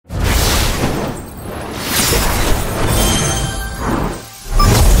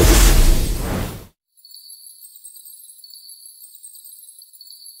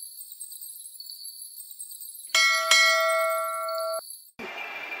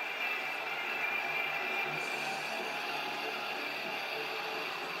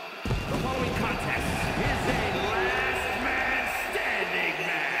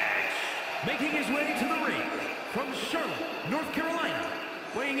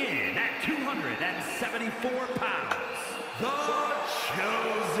in at 274 pounds, the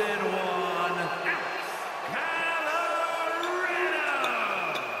chosen one,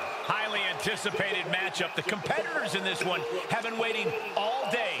 highly anticipated matchup. The competitors in this one have been waiting all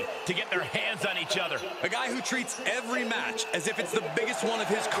day to get their hands on each other. A guy who treats every match as if it's the biggest one of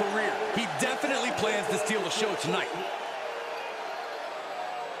his career. He definitely plans to steal the show tonight.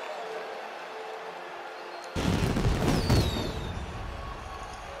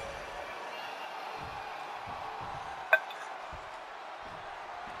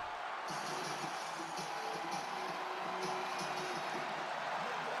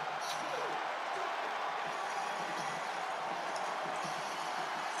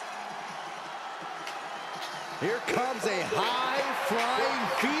 Here comes a high-flying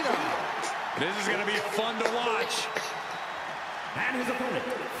phenom. This is going to be fun to watch. And his opponent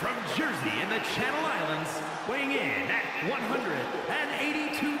from Jersey in the Channel Islands, weighing in at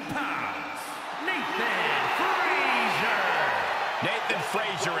 182 pounds, Nathan Frazer. Nathan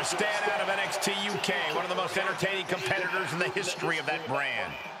Frazer, a standout of NXT UK, one of the most entertaining competitors in the history of that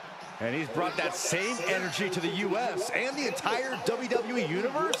brand. And he's brought that same energy to the U.S. and the entire WWE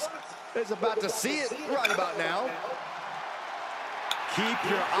Universe. Is about to see it right about now. Keep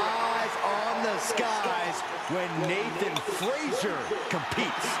your eyes on the skies when Nathan Frazer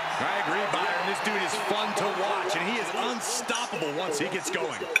competes. I agree, Byron. This dude is fun to watch, and he is unstoppable once he gets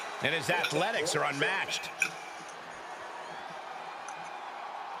going. And his athletics are unmatched.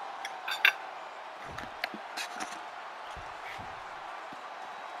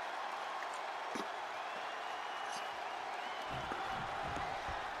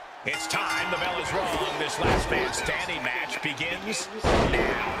 It's time. The bell is rung. This last man standing match begins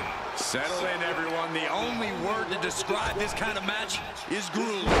now. Settle in, everyone. The only word to describe this kind of match is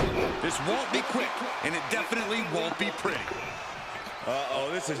grueling. This won't be quick, and it definitely won't be pretty. Uh-oh,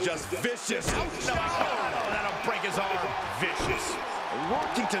 this is just vicious. No, that'll break his arm. Vicious.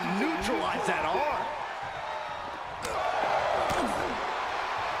 Working to neutralize that arm.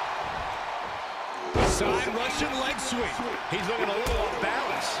 Side Russian leg sweep. He's looking a little off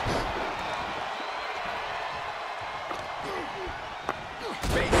balance.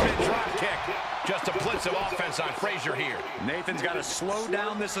 Basement drop kick. Just a blitz of offense on Frazer here. Nathan's got to slow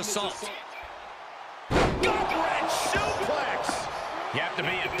down this assault. Gut-wrench suplex. You have to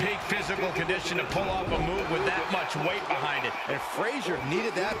be in peak physical condition to pull off a move with that much weight behind it. And Frazer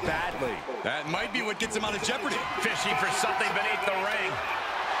needed that badly. That might be what gets him out of jeopardy. Fishing for something beneath the ring.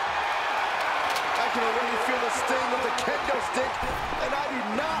 I can already feel the sting with the kendo stick, and I do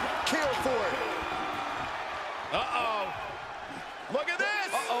not care for it. Uh-oh. Look at this.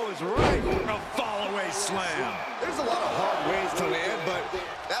 Uh-oh is right. A fall-away slam. There's a lot of hard ways to land, but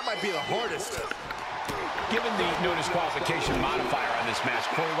that might be the hardest. Given the no disqualification modifier on this match,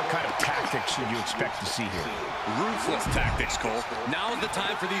 Corey, what kind of tactics should you expect to see here? Ruthless tactics, Cole. Now is the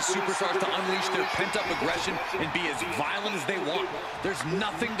time for these superstars to unleash their pent-up aggression and be as violent as they want. There's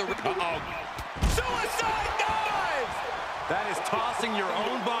nothing to... Uh-oh. Suicide dive! That is tossing your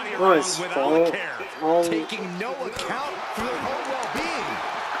own body around without a care. Taking no account for their own well-being.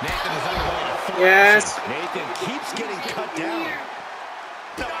 Nathan is undergoing a thorn. Yes. Nathan keeps getting cut down.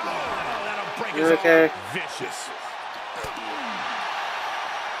 That'll break You're his okay. arm. Vicious.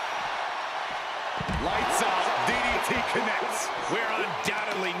 Lights out. DDT connects. We're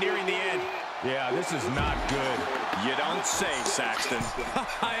undoubtedly nearing the end. Yeah, this is not good. You don't say, Saxton.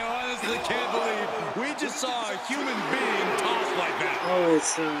 I honestly can't believe we just saw a human being tossed like that. Oh,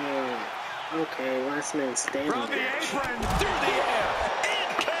 it's, okay, last man standing. From the apron, through the air,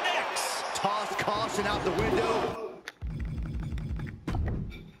 it connects. Tossed caution out the window.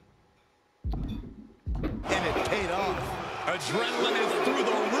 And it paid off. Adrenaline is through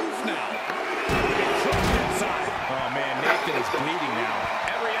the roof now. Inside. Oh, man, Nathan is bleeding now.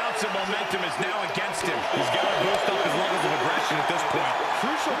 Every ounce of momentum is now against him. He's got to boost up his levels of aggression at this point.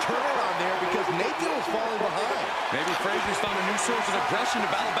 Crucial turnaround there because Nathan was falling behind. Maybe Frazer's found a new source of aggression to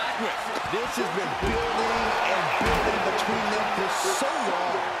battle back with. This has been building and building between them for so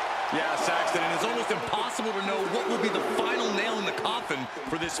long. Yeah, Saxton, and it's almost impossible to know what will be the final nail in the coffin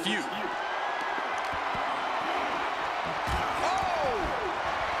for this feud.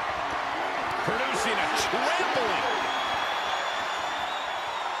 Producing a trampling.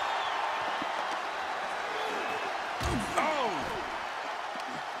 Oh!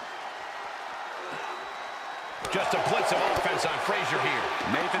 Just a blitz of offense on Frazer here.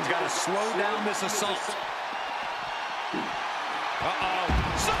 Nathan's got to slow down this assault. Uh-oh.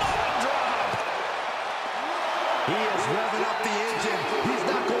 Samoan drop! He is revving up the engine. He's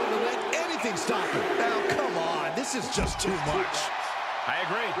not going to let anything stop him. Now, come on. This is just too much. I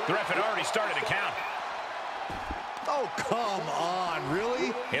agree. The ref had already started the count. Oh, come on,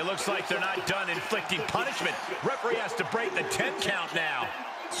 really? It looks like they're not done inflicting punishment. Referee has to break the 10 count now.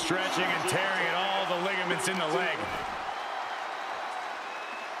 Stretching and tearing at all the ligaments in the leg.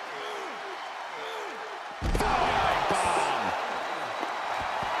 Bomb.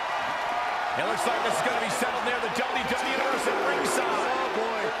 It looks like this is going to be settled near the WWE Universe at ringside. Oh,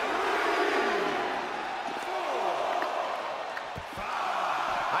 boy.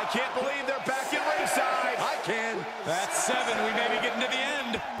 I can't believe they're back in ringside. I can. That's 7. We may be getting to the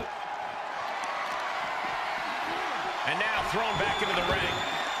end. And now thrown back into the ring.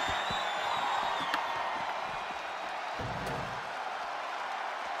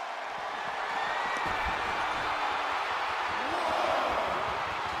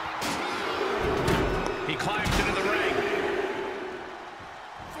 He climbs into the ring.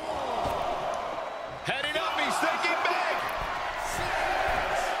 Heading up, he's thinking big.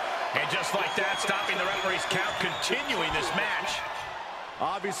 And just like that, stopping the referee's count, continuing this match.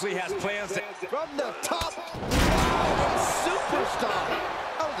 Obviously has plans to... From the top. Wow, superstar.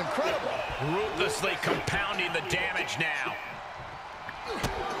 That was incredible. Ruthlessly compounding the damage now.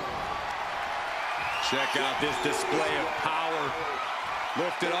 Check out this display of power.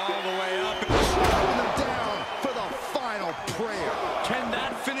 Lifted all the way up. Shutting them down for the final prayer. Can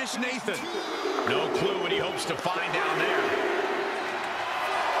that finish Nathan? No clue what he hopes to find down there.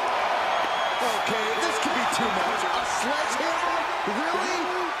 Okay, this could be too much. A sledgehammer? Really?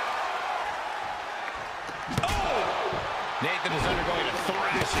 Oh! Nathan is undergoing a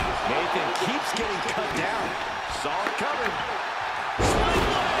thrashing. Nathan keeps getting cut down. Saw it coming. Split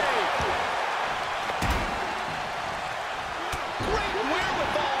leg! Great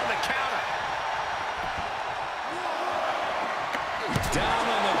wherewithal on the counter. Down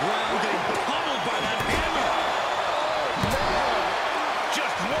on the ground, getting pummeled by that hammer.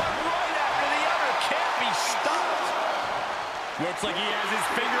 Just one right after the other. Can't be stopped. Looks like he has his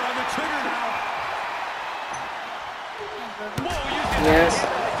finger on the trigger now. Whoa, you did Yes.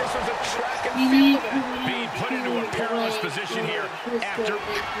 like this was a track and field. Being put into a perilous position here after...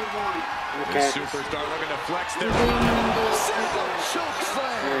 The Okay. superstar looking to flex their Choke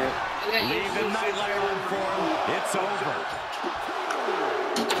slam. Leave the nightlight on for him. It's over.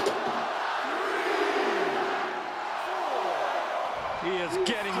 He is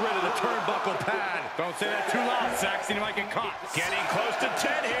getting rid of the turnbuckle pad. Don't say that too loud, Saxon. You might get caught. Getting close to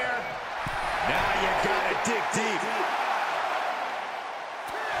 10 here. Now you gotta dig deep.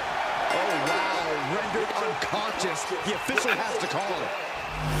 Oh, wow. Rendered unconscious. The official has to call it.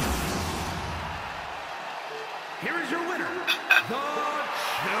 Here is your winner, the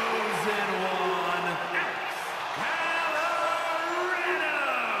Chosen One, Excalibur.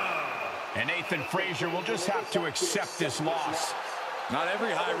 And Nathan Frazer will just have to accept this loss. Not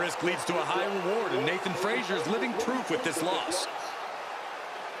every high risk leads to a high reward, and Nathan Frazer is living proof with this loss.